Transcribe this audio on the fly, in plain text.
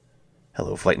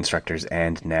Hello, flight instructors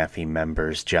and NAFI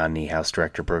members. John Niehaus,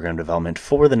 Director of Program Development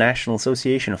for the National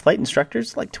Association of Flight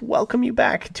Instructors. I'd like to welcome you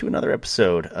back to another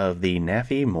episode of the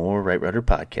NAFI More Right Rudder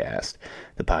podcast,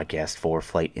 the podcast for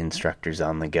flight instructors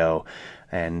on the go.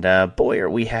 And boy, are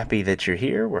we happy that you're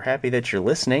here. We're happy that you're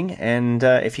listening. And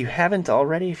if you haven't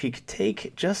already, if you could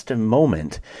take just a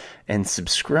moment and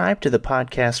subscribe to the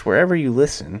podcast wherever you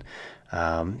listen,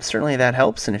 certainly that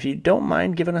helps. And if you don't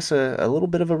mind giving us a little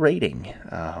bit of a rating,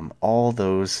 all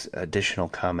those additional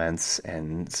comments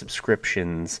and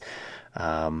subscriptions,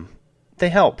 they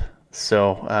help.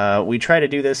 So we try to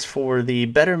do this for the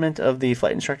betterment of the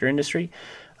flight instructor industry.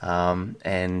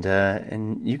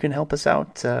 And you can help us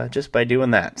out just by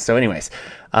doing that. So anyways,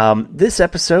 this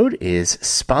episode is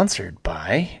sponsored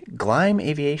by Gleim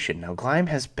Aviation. Now, Gleim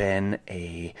has been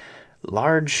a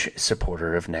large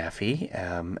supporter of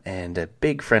NAFI and a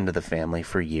big friend of the family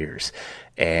for years.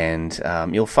 And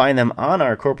you'll find them on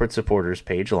our corporate supporters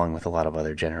page, along with a lot of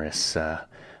other generous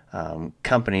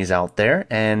companies out there.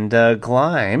 And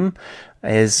Gleim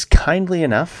is kindly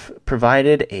enough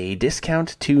provided a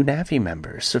discount to NAFI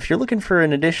members. So if you're looking for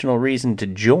an additional reason to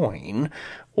join,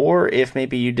 or if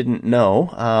maybe you didn't know,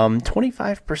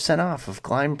 25% off of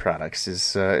Gleim products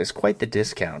is quite the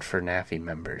discount for NAFI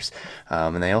members.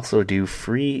 And they also do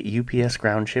free UPS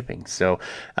ground shipping. So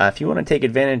if you want to take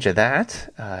advantage of that,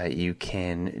 you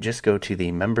can just go to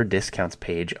the member discounts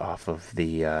page off of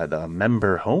the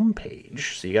member home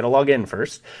page. So you got to log in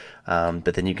first.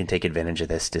 But then you can take advantage of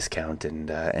this discount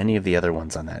and any of the other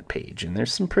ones on that page. And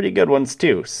there's some pretty good ones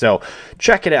too. So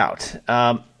check it out.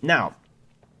 Now,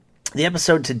 the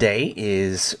episode today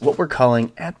is what we're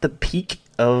calling At the Peak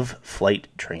of Flight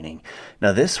Training.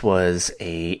 Now, this was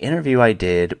a interview I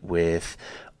did with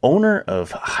owner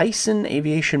of Hyson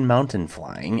Aviation Mountain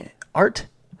Flying, Art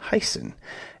Hyson.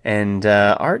 And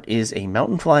Art is a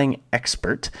mountain flying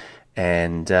expert.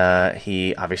 And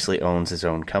he obviously owns his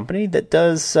own company that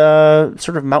does sort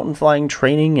of mountain flying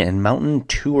training and mountain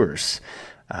tours.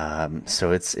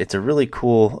 So it's a really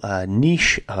cool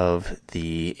niche of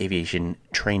the aviation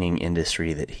training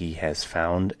industry that he has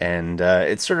found. And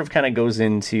it sort of kind of goes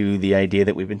into the idea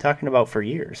that we've been talking about for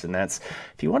years. And that's,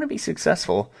 if you want to be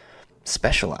successful,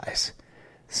 specialize.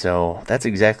 So that's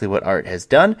exactly what Art has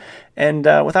done. And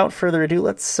without further ado,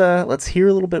 let's hear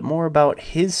a little bit more about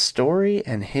his story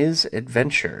and his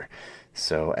adventure.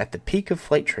 So, At the Peak of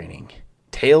Flight Training,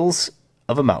 Tales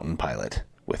of a Mountain Pilot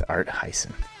with Art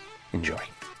Hyson. Enjoy.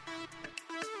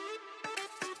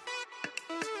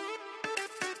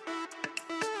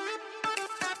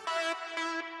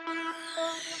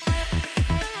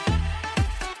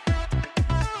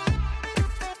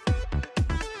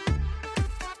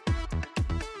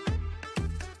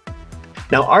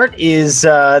 Now, Art is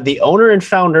the owner and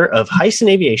founder of Hyson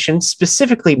Aviation,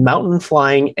 specifically Mountain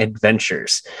Flying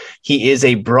Adventures. He is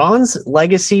a Bronze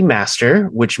Legacy Master,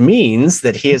 which means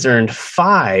that he has earned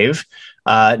 5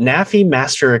 NAFI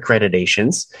Master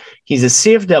accreditations. He's a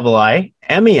CFII,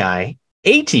 MEI,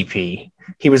 ATP.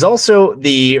 He was also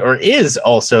is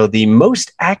also the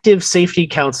most active safety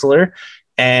counselor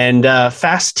and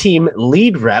FAST team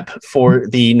lead rep for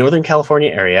the Northern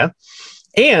California area.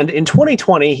 And in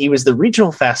 2020, he was the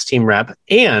regional FAST team rep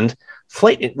and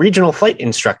regional flight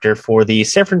instructor for the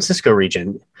San Francisco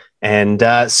region. And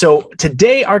so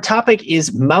today our topic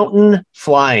is mountain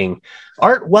flying.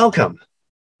 Art, welcome.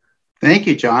 Thank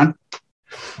you, John.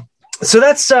 So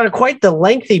that's quite the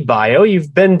lengthy bio.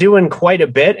 You've been doing quite a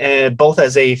bit, both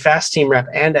as a FAST team rep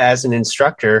and as an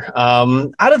instructor.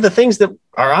 Out of the things that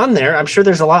are on there, I'm sure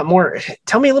there's a lot more.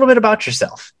 Tell me a little bit about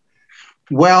yourself.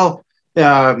 Well,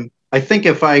 I think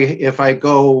if I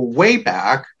go way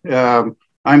back,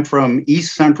 I'm from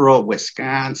East Central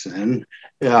Wisconsin,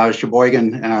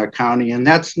 Sheboygan County, and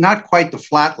that's not quite the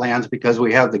flatlands because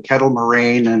we have the Kettle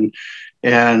Moraine.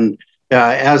 And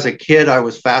as a kid, I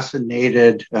was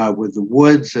fascinated with the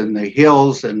woods and the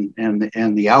hills and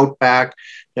the outback,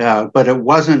 but it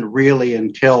wasn't really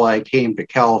until I came to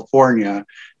California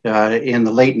in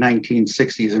the late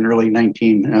 1960s and early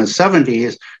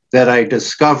 1970s that I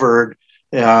discovered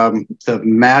the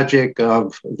magic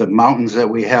of the mountains that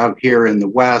we have here in the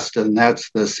West, and that's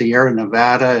the Sierra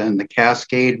Nevada and the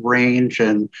Cascade Range.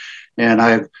 And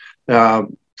I've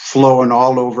flown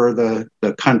all over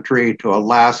the country to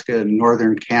Alaska and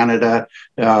northern Canada,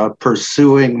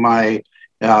 pursuing my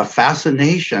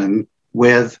fascination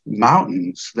with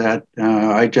mountains. That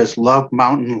I just love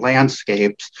mountain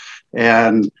landscapes.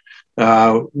 And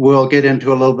we'll get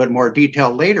into a little bit more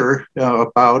detail later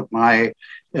about my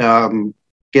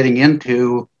getting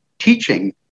into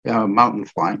teaching mountain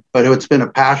flying. But it's been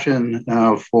a passion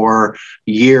for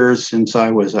years since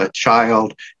I was a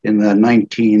child in the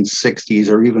 1960s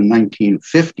or even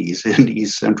 1950s in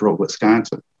east central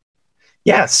Wisconsin.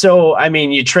 Yeah. So, I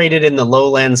mean, you traded in the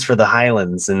lowlands for the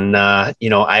highlands. And, I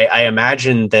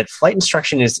imagine that flight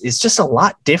instruction is just a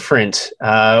lot different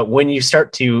when you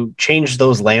start to change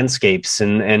those landscapes.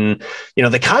 And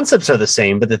the concepts are the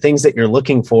same, but the things that you're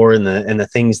looking for and the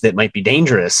things that might be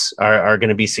dangerous are going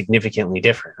to be significantly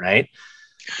different, right?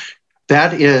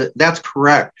 That's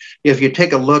correct. If you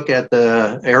take a look at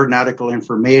the Aeronautical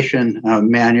Information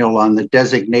Manual on the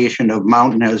designation of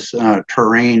mountainous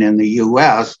terrain in the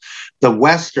U.S., the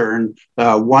western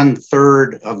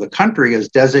 1/3 of the country is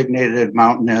designated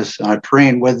mountainous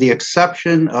terrain, with the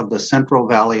exception of the Central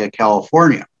Valley of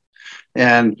California.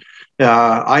 And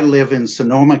I live in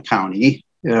Sonoma County,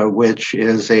 which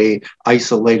is a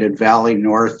isolated valley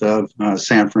north of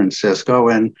San Francisco,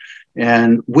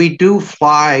 and we do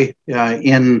fly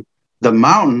in the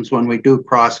mountains when we do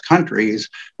cross countries,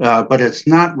 but it's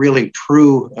not really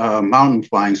true mountain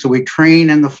flying. So we train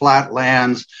in the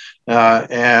flatlands,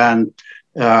 and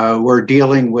we're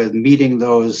dealing with meeting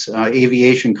those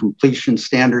aviation completion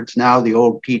standards now, the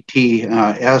old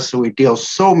PTS. So we deal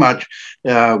so much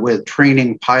with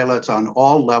training pilots on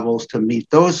all levels to meet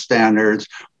those standards.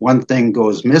 One thing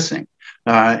goes missing.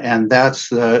 And that's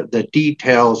the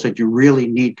details that you really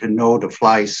need to know to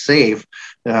fly safe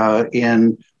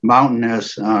in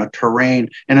mountainous terrain.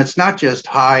 And it's not just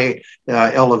high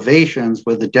elevations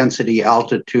with the density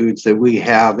altitudes that we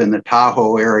have in the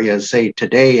Tahoe area, say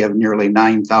today of nearly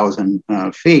 9,000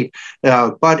 feet,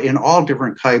 but in all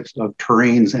different types of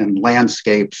terrains and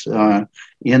landscapes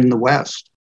in the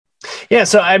West. Yeah,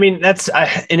 so I mean, that's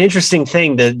an interesting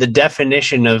thing, the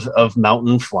definition of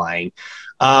mountain flying.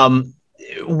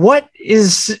 What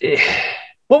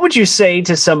would you say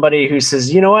to somebody who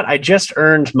says, you know what, I just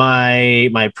earned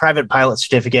my private pilot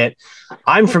certificate.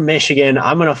 I'm from Michigan.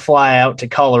 I'm going to fly out to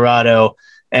Colorado,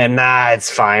 and it's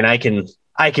fine. I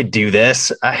could do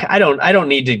this. I don't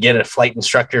need to get a flight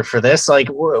instructor for this. Like,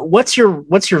 what's your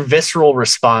visceral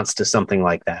response to something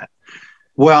like that?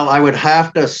 Well, I would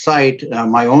have to cite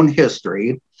my own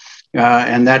history.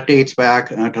 And that dates back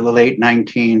to the late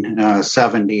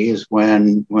 1970s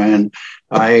when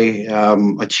I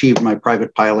achieved my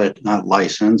private pilot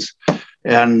license.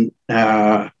 And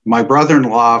my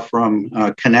brother-in-law from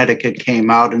Connecticut came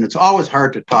out, and it's always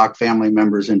hard to talk family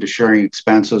members into sharing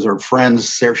expenses, or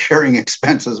friends sharing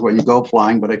expenses when you go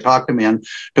flying, but I talked him into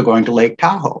going to Lake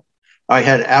Tahoe. I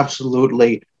had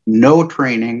absolutely no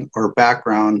training or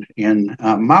background in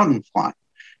mountain flying.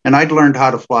 And I'd learned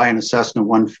how to fly in a Cessna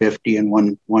 150 and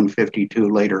 152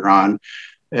 later on.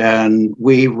 And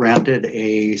we rented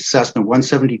a Cessna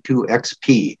 172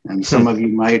 XP. And some of you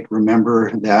might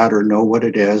remember that or know what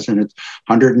it is. And it's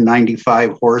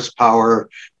 195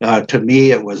 horsepower. To me,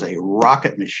 it was a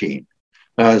rocket machine.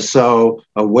 So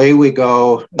away we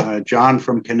go, John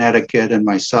from Connecticut and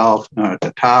myself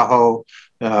to Tahoe.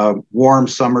 Warm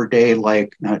summer day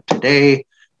like today.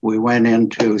 We went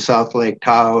into South Lake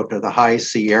Tahoe to the High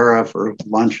Sierra for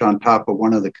lunch on top of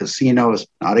one of the casinos.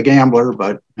 Not a gambler,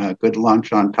 but a good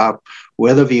lunch on top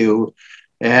with a view.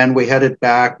 And we headed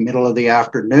back middle of the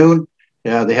afternoon.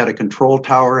 They had a control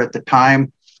tower at the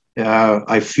time.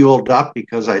 I fueled up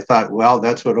because I thought, well,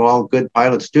 that's what all good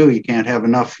pilots do. You can't have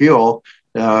enough fuel.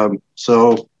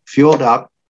 So fueled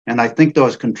up. And I think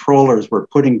those controllers were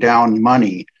putting down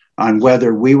money on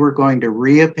whether we were going to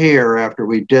reappear after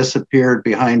we disappeared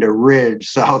behind a ridge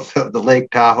south of the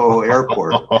Lake Tahoe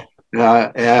airport.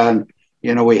 And,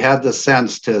 we had the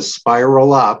sense to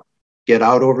spiral up, get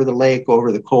out over the lake,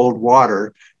 over the cold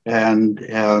water, and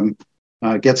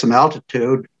get some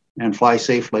altitude and fly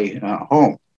safely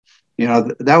home.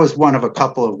 That was one of a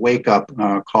couple of wake-up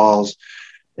calls.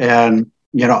 And,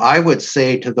 I would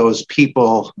say to those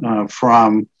people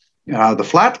from the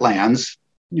flatlands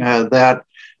that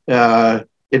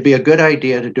it'd be a good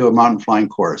idea to do a mountain flying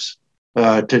course,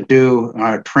 to do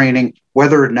training.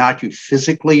 Whether or not you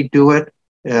physically do it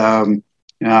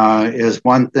is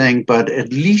one thing, but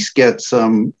at least get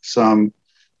some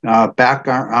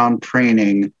background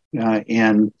training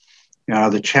in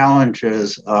the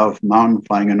challenges of mountain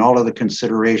flying and all of the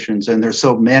considerations. And there's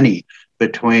so many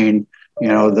between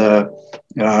the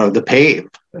PAVE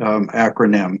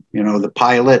acronym, the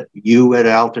pilot, you at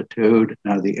altitude,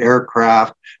 the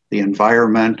aircraft, the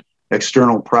environment,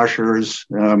 external pressures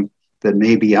that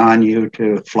may be on you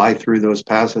to fly through those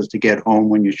passes to get home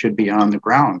when you should be on the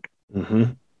ground.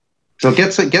 Mm-hmm. So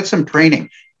get some training.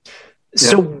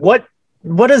 So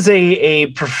What does a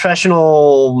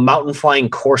professional mountain flying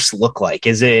course look like?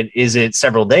 Is it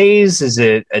several days? Is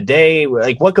it a day?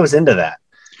 Like, what goes into that?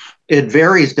 It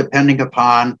varies depending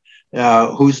upon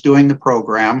who's doing the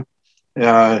program.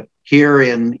 Here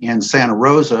in Santa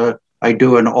Rosa, I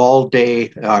do an all-day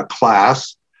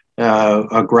class,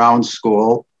 a ground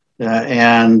school,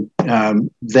 and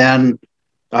then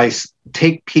I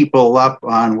take people up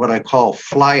on what I call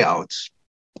flyouts,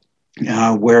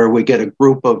 where we get a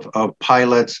group of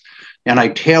pilots, and I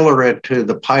tailor it to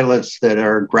the pilots that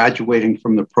are graduating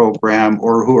from the program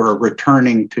or who are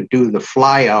returning to do the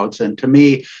flyouts. And to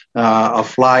me, a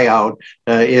flyout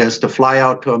is to fly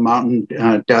out to a mountain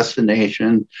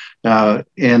destination.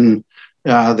 In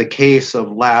the case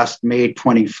of last May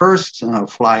 21st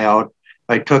flyout,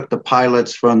 I took the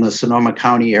pilots from the Sonoma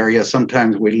County area.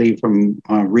 Sometimes we leave from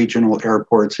regional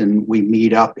airports and we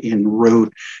meet up en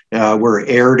route. We're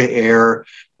air to air.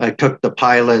 I took the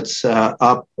pilots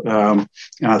up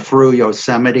through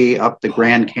Yosemite, up the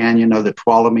Grand Canyon of the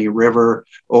Tuolumne River,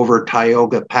 over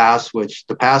Tioga Pass, which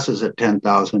the pass is at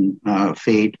 10,000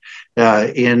 feet,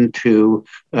 into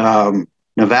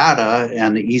Nevada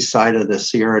and the east side of the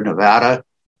Sierra Nevada,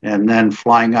 and then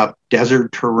flying up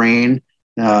desert terrain,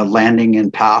 landing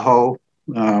in Tahoe.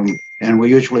 And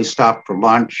we usually stop for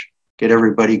lunch, get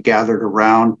everybody gathered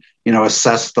around,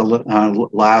 assess the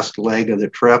last leg of the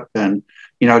trip. And,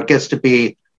 it gets to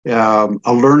be a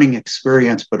learning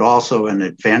experience, but also an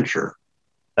adventure.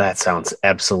 That sounds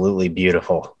absolutely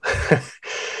beautiful.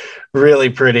 Really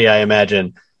pretty, I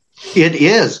imagine. It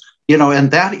is,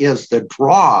 and that is the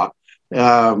draw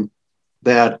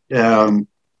that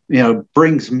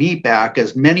brings me back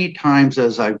as many times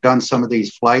as I've done some of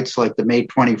these flights, like the May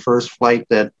 21st flight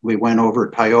that we went over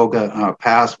Tioga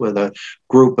Pass with a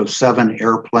group of 7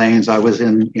 airplanes. I was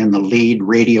in the lead,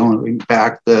 radioing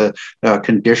back the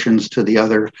conditions to the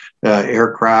other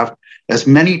aircraft. As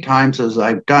many times as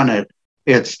I've done it,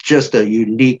 it's just a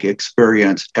unique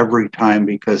experience every time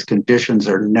because conditions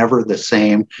are never the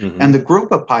same. Mm-hmm. And the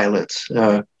group of pilots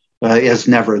is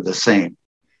never the same.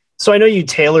 So I know you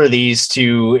tailor these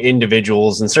to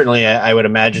individuals, and certainly I would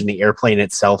imagine the airplane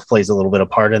itself plays a little bit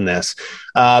of part in this.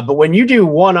 But when you do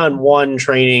one-on-one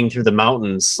training through the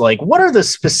mountains, like what are the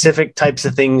specific types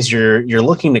of things you're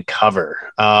looking to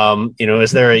cover?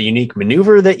 Is there a unique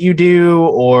maneuver that you do,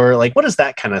 or like what does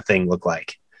that kind of thing look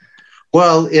like?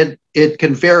 Well, it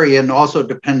can vary, and also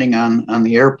depending on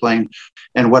the airplane.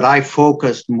 And what I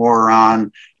focused more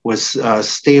on was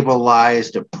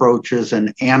stabilized approaches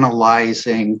and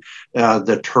analyzing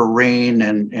the terrain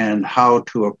and how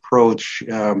to approach,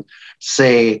 mountain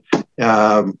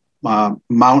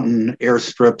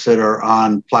airstrips that are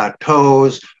on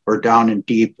plateaus or down in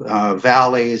deep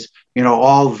valleys,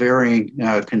 all varying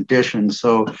conditions.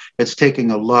 So it's taking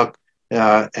a look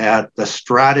at the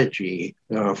strategy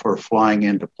for flying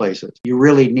into places. You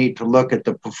really need to look at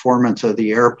the performance of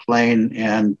the airplane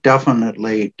and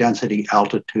definitely density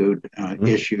altitude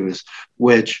issues,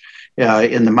 which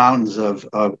in the mountains of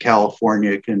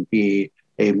California can be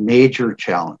a major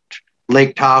challenge.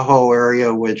 Lake Tahoe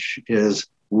area, which is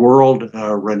world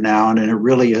renowned, and it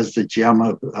really is the gem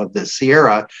of the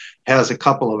Sierra, has a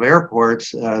couple of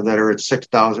airports that are at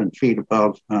 6,000 feet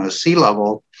above sea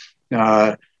level,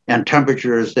 and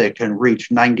temperatures that can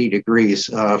reach 90 degrees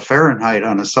Fahrenheit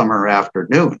on a summer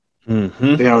afternoon.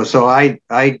 Mm-hmm. So I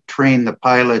train the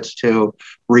pilots to,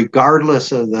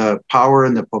 regardless of the power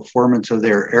and the performance of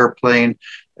their airplane,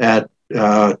 at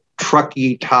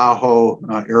Truckee Tahoe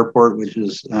Airport, which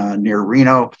is near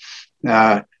Reno,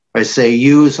 I say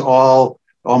use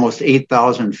almost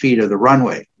 8,000 feet of the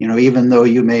runway. Even though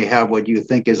you may have what you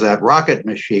think is that rocket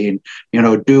machine,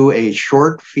 do a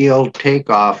short field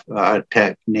takeoff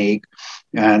technique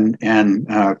and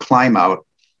climb out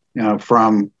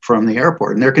from the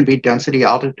airport. And there can be density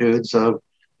altitudes of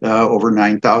over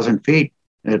 9,000 feet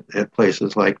at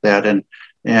places like that.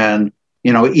 And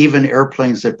even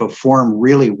airplanes that perform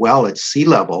really well at sea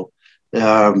level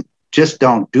just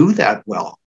don't do that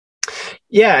well.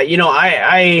 Yeah,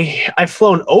 I've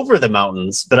flown over the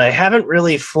mountains, but I haven't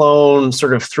really flown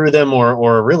sort of through them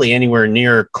or really anywhere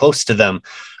near close to them.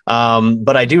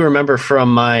 But I do remember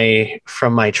from my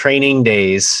training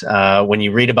days, when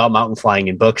you read about mountain flying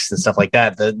in books and stuff like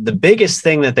that, the biggest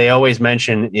thing that they always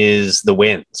mention is the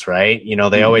winds, right?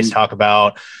 They always talk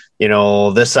about,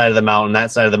 this side of the mountain,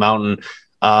 that side of the mountain.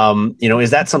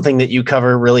 Is that something that you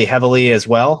cover really heavily as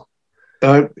well?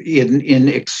 In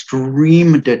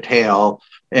extreme detail.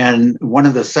 And one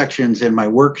of the sections in my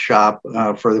workshop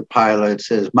for the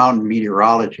pilots is mountain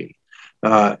meteorology.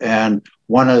 And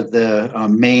one of the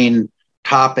main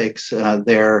topics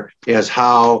there is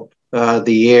how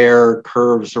the air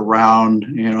curves around,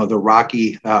 the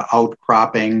rocky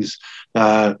outcroppings.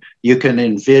 You can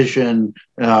envision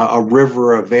a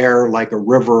river of air like a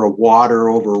river of water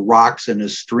over rocks in a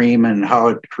stream, and how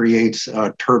it creates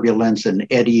turbulence and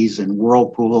eddies and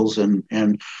whirlpools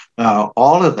and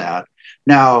all of that.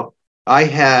 Now, I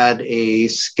had a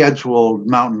scheduled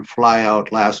mountain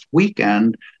flyout last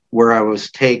weekend where I was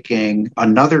taking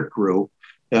another group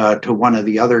to one of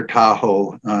the other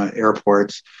Tahoe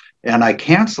airports, and I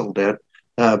canceled it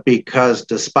because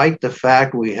despite the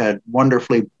fact we had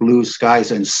wonderfully blue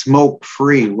skies and smoke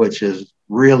free, which is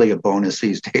really a bonus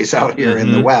these days out here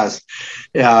in the West,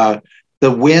 the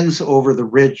winds over the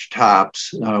ridge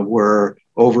tops were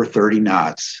over 30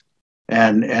 knots.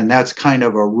 And that's kind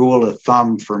of a rule of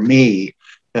thumb for me,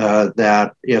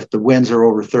 that if the winds are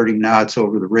over 30 knots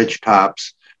over the ridge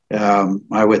tops,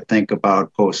 I would think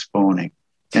about postponing.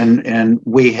 And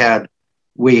we had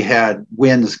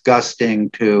winds gusting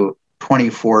to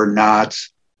 24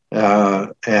 knots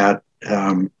at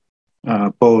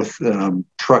both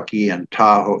Truckee and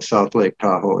Tahoe, South Lake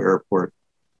Tahoe Airport.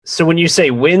 So when you say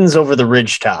winds over the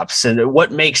ridge tops, and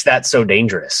what makes that so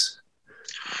dangerous?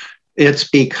 It's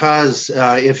because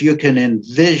if you can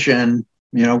envision,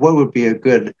 what would be a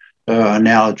good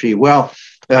analogy? Well,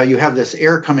 you have this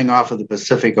air coming off of the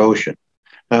Pacific Ocean,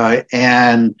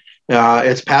 and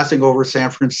it's passing over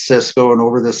San Francisco and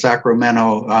over the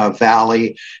Sacramento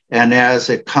Valley. And as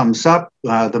it comes up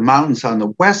the mountains on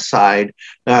the west side,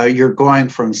 you're going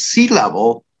from sea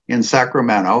level in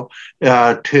Sacramento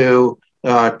to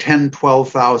 10,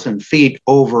 12,000 feet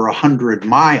over 100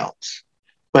 miles.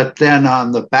 But then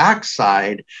on the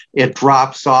backside, it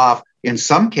drops off. In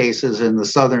some cases in the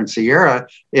Southern Sierra,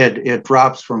 it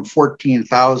drops from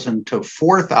 14,000 to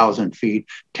 4,000 feet,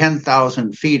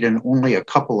 10,000 feet in only a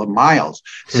couple of miles.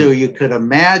 So you could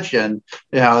imagine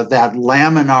that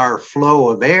laminar flow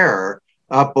of air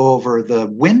up over the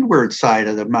windward side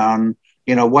of the mountain.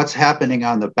 What's happening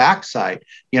on the backside?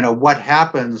 What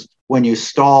happens when you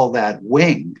stall that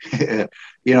wing?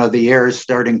 The air is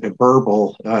starting to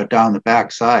burble down the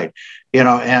backside,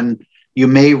 and you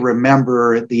may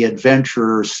remember the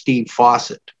adventurer Steve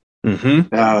Fawcett,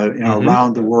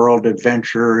 around the world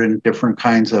adventure in different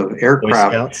kinds of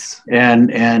aircraft.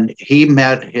 And he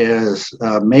met his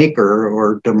maker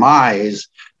or demise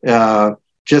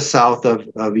just south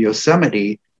of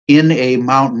Yosemite in a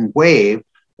mountain wave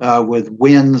with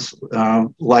winds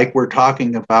like we're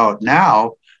talking about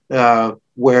now,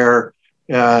 where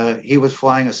he was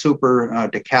flying a super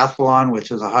decathlon,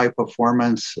 which is a high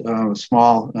performance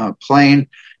small plane.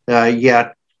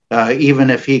 Yet, even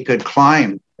if he could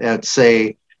climb at,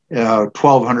 say,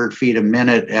 1,200 feet a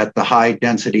minute at the high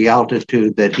density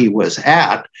altitude that he was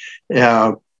at,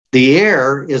 the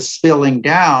air is spilling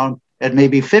down at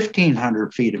maybe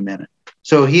 1,500 feet a minute.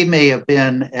 So he may have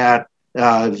been at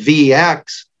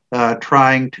VX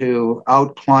trying to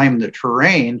outclimb the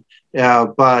terrain,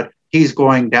 but he's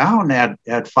going down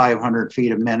at 500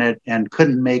 feet a minute and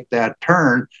couldn't make that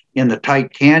turn in the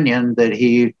tight canyon that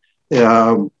he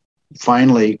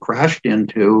finally crashed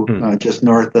into just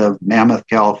north of Mammoth,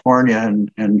 California,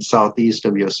 and southeast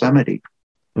of Yosemite.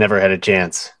 Never had a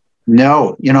chance.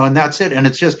 No, and that's it. And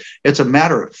it's a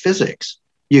matter of physics.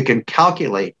 You can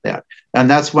calculate that. And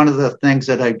that's one of the things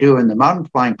that I do in the mountain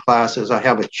flying class is I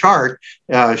have a chart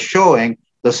showing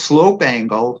the slope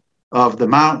angle of the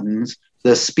mountains,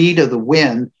 the speed of the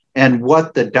wind, and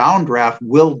what the downdraft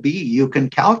will be. You can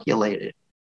calculate it.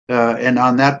 And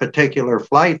on that particular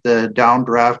flight, the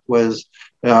downdraft was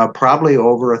probably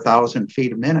over 1,000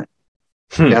 feet a minute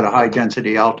at a high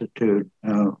density altitude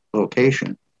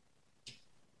location.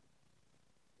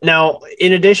 Now,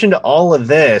 in addition to all of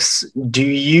this, do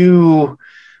you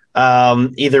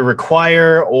either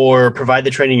require or provide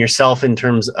the training yourself in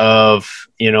terms of,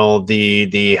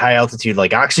 the high altitude,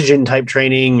 like oxygen type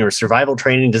training or survival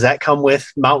training? Does that come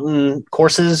with mountain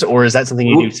courses, or is that something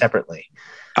you do separately?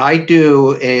 I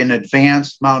do an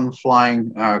advanced mountain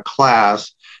flying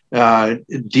class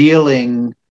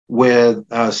dealing with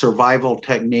survival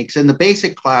techniques. In the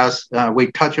basic class,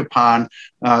 we touch upon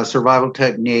survival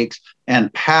techniques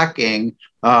and packing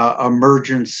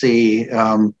emergency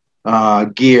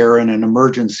gear in an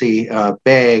emergency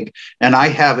bag, and I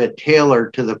have it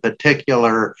tailored to the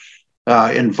particular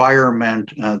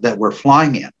environment that we're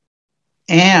flying in.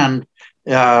 And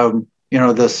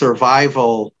the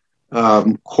survival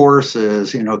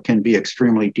courses, can be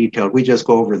extremely detailed. We just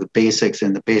go over the basics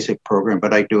in the basic program,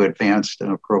 but I do advanced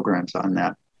programs on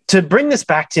that. To bring this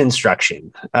back to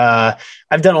instruction,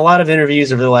 I've done a lot of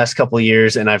interviews over the last couple of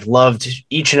years, and I've loved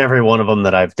each and every one of them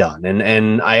that I've done.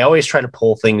 And I always try to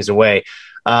pull things away.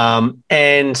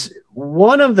 And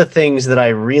one of the things that I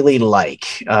really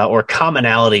like, or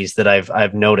commonalities that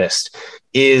I've noticed,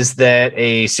 is that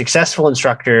a successful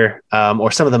instructor,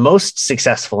 or some of the most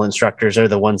successful instructors, are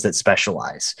the ones that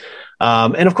specialize.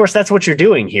 And of course, that's what you're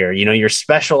doing here. You're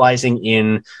specializing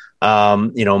in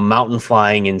mountain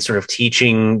flying and sort of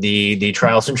teaching the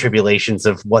trials and tribulations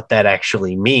of what that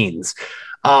actually means.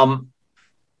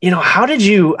 How did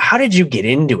you get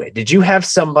into it? Did you have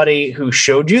somebody who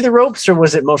showed you the ropes, or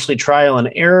was it mostly trial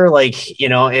and error? Where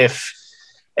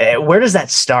does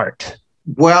that start?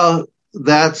 Well,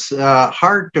 that's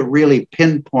hard to really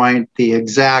pinpoint the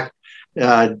exact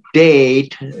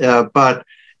date, but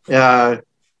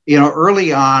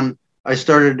early on, I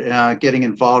started getting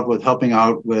involved with helping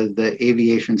out with the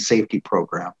aviation safety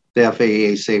program, the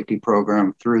FAA safety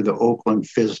program through the Oakland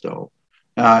FSDO.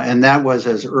 And that was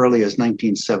as early as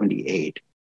 1978.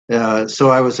 So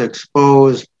I was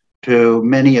exposed to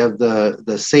many of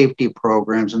the safety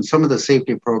programs, and some of the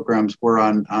safety programs were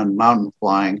on mountain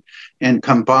flying, and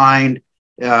combined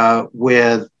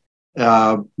with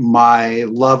my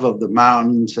love of the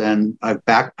mountains, and I've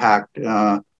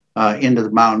backpacked into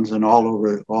the mountains and all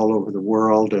over the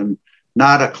world, and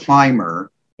not a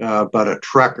climber, but a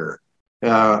trekker.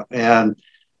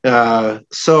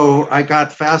 So I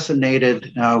got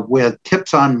fascinated with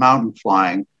tips on mountain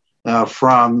flying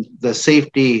from the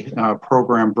safety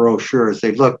program brochures.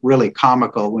 They look really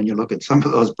comical when you look at some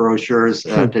of those brochures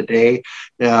today,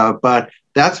 but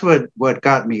that's what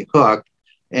got me hooked.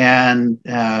 And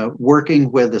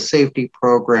working with the safety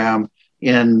program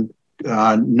in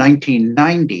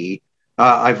 1990,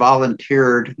 I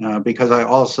volunteered because I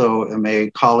also am a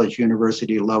college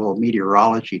university level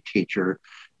meteorology teacher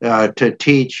to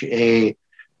teach a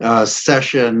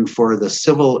session for the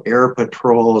Civil Air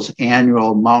Patrol's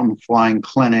annual mountain flying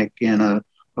clinic in a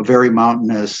very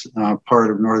mountainous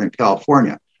part of Northern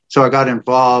California. So I got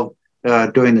involved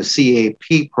doing the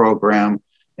CAP program.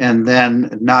 And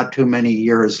then not too many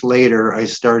years later, I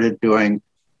started doing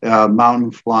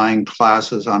mountain flying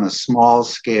classes on a small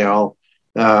scale.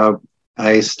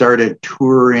 I started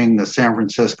touring the San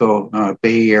Francisco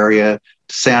Bay Area,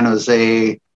 San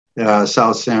Jose,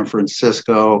 South San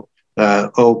Francisco,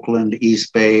 Oakland,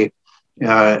 East Bay,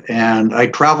 and I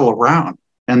travel around.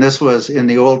 And this was in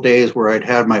the old days where I'd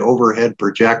had my overhead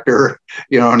projector,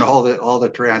 and all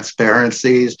the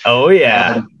transparencies. Oh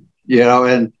yeah,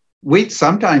 and we'd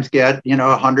sometimes get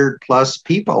 100 plus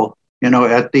people,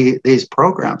 at these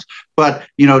programs. But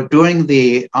doing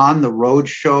the on the road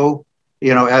show,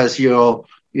 as you'll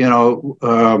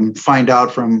find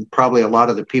out from probably a lot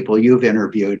of the people you've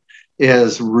interviewed,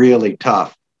 is really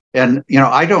tough. And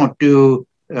I don't do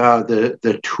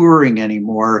the touring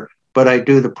anymore, but I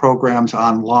do the programs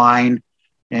online,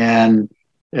 and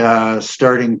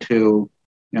starting to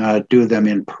do them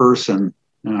in person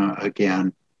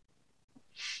again.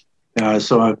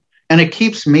 And it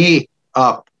keeps me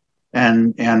up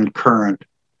and current.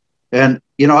 And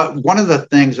one of the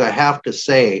things I have to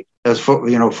say, as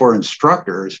for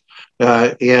instructors,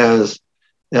 is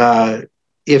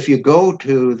if you go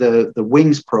to the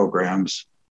wings programs,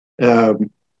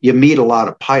 you meet a lot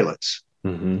of pilots.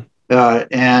 Mm-hmm.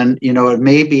 And it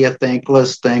may be a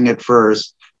thankless thing at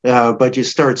first, but you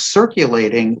start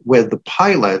circulating with the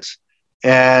pilots,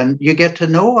 and you get to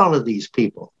know all of these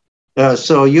people.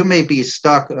 So you may be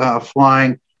stuck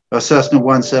flying a Cessna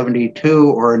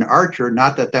 172 or an Archer,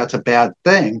 not that that's a bad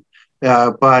thing,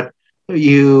 but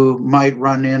you might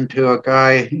run into a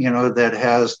guy, that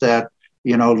has that,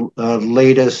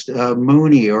 latest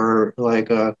Mooney, or like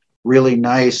a really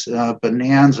nice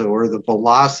Bonanza, or the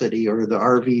Velocity, or the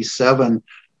RV7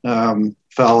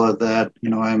 fella that,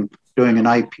 I'm doing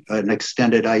an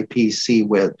extended IPC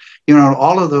with.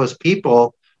 All of those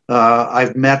people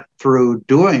I've met through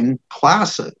doing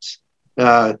classes,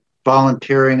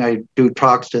 volunteering. I do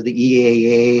talks to the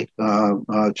EAA,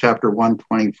 Chapter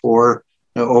 124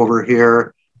 over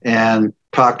here, and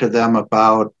talk to them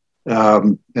about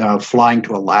flying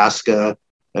to Alaska,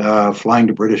 flying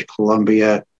to British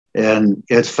Columbia, and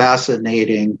it's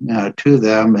fascinating to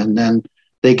them. And then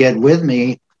they get with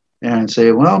me and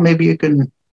say, well, maybe you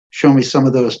can show me some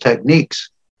of those techniques.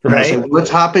 Right. So let's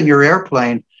hop in your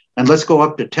airplane and let's go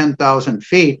up to 10,000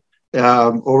 feet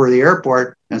over the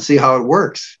airport and see how it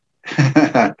works.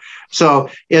 So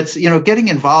it's, getting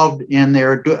involved in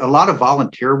there, a lot of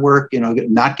volunteer work,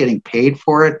 not getting paid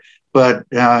for it, but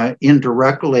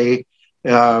indirectly,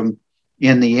 in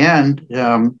the end,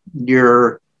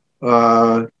 you're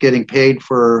getting paid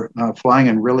for flying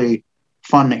in really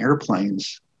fun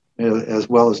airplanes, as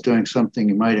well as doing something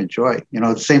you might enjoy.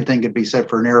 The same thing could be said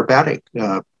for an aerobatic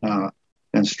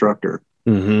instructor.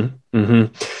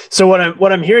 So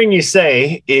what I'm hearing you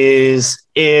say is,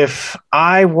 if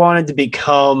I wanted to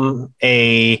become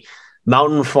a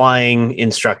mountain flying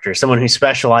instructor, someone who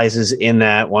specializes in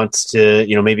that, wants to,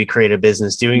 maybe create a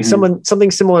business doing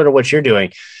something similar to what you're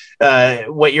doing,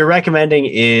 what you're recommending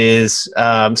is,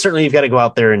 certainly you've got to go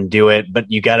out there and do it,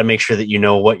 but you got to make sure that you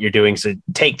know what you're doing. So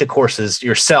take the courses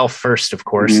yourself first, of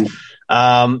course.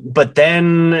 But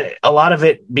then a lot of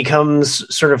it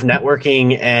becomes sort of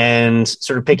networking and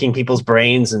sort of picking people's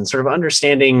brains and sort of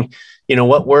understanding,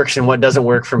 what works and what doesn't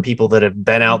work from people that have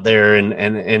been out there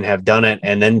and have done it,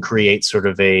 and then create sort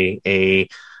of a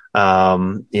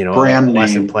brand a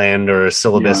lesson plan or a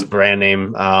syllabus brand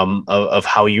name of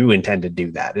how you intend to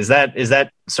do that. Is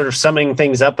that sort of summing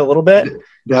things up a little bit?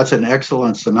 That's an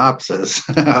excellent synopsis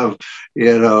of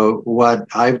what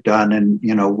I've done and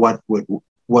what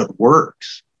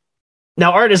works.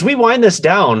 Now, Art, as we wind this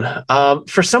down,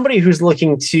 for somebody who's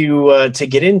looking to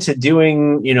get into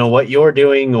doing, what you're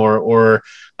doing, or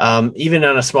even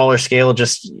on a smaller scale,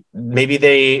 just maybe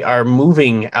they are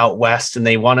moving out west and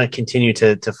they want to continue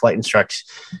to flight instruct,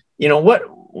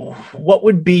 what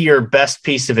would be your best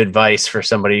piece of advice for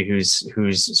somebody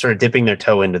who's sort of dipping their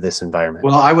toe into this environment?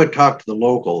 Well, I would talk to the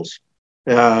locals,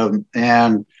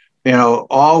 and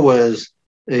always.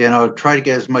 Try to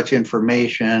get as much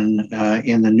information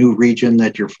in the new region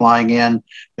that you're flying in,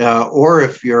 or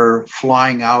if you're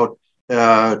flying out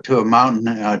to a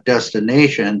mountain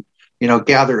destination,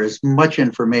 gather as much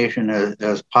information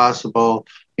as possible.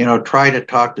 Try to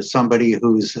talk to somebody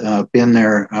who's been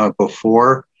there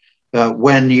before.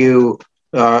 When you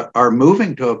are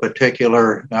moving to a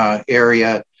particular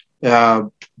area,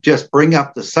 just bring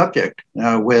up the subject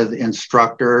with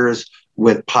instructors,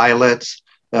 with pilots.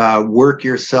 Work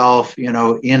yourself,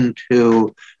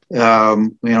 into,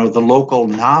 the local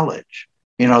knowledge,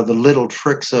 the little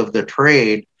tricks of the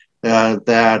trade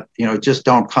that, just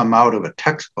don't come out of a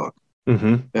textbook.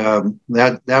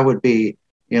 That would be,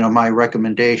 my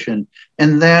recommendation.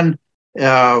 And then,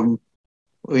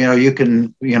 you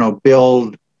can,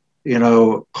 build,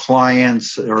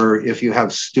 clients, or if you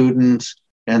have students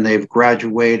and they've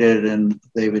graduated and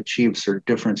they've achieved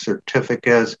different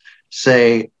certificates,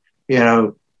 say,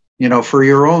 for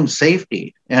your own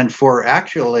safety and for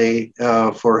actually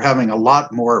for having a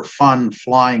lot more fun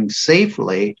flying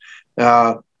safely,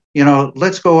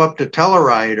 let's go up to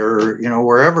Telluride or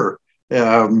wherever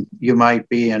you might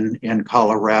be in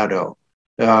Colorado,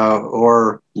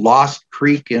 or Lost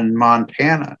Creek in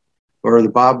Montana, or the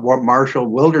Bob Marshall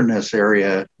Wilderness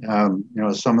area,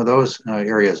 some of those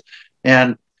areas,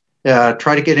 and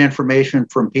try to get information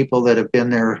from people that have been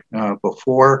there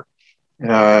before.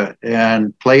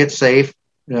 And play it safe,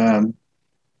 and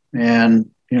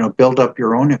build up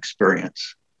your own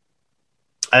experience.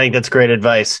 I think that's great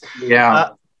advice. Yeah.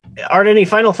 Art, any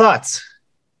final thoughts?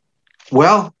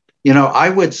 Well,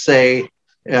 I would say,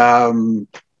 what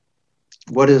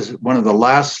is one of the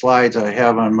last slides I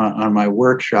have on my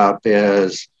workshop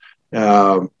is,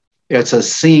 it's a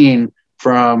scene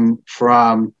from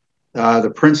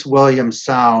the Prince William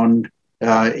Sound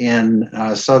in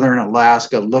southern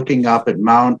Alaska, looking up at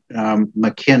Mount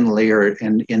McKinley, or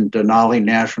in Denali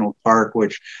National Park,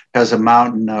 which has a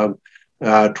mountain of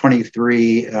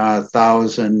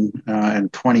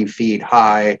 23,020 feet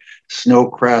high,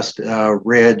 Snowcrest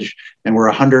Ridge, and we're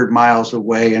 100 miles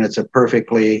away, and it's a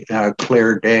perfectly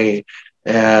clear day.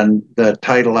 And the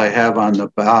title I have on the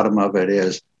bottom of it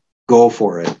is "Go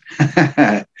for It."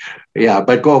 Yeah,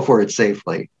 but go for it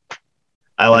safely.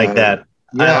 I like that.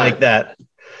 Yeah. I like that.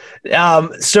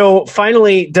 So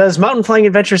finally, does Mountain Flying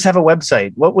Adventures have a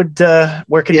website? Where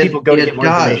can people go to get more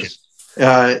information?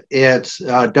 It's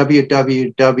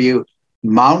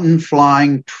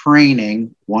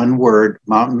www.mountainflyingtraining, one word,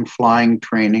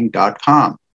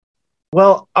 mountainflyingtraining.com.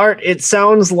 Well, Art, it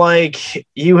sounds like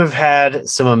you have had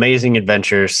some amazing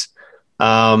adventures.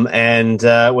 And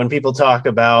when people talk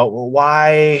about, well,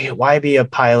 why be a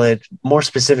pilot, more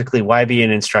specifically, why be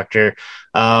an instructor?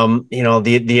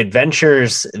 The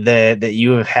adventures that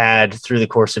you have had through the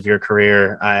course of your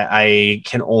career, I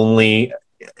can only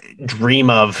dream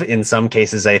of in some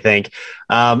cases, I think.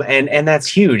 And that's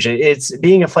huge. It's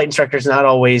being a flight instructor is not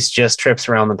always just trips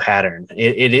around the pattern.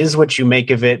 It is what you make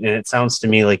of it. And it sounds to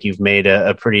me like you've made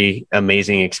a pretty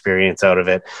amazing experience out of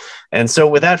it. And so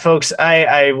with that, folks,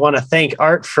 I want to thank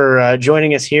Art for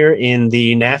joining us here in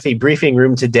the NAFI briefing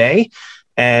room today.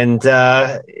 And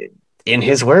in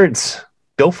his words,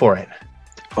 go for it.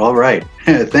 All right.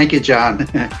 Thank you, John.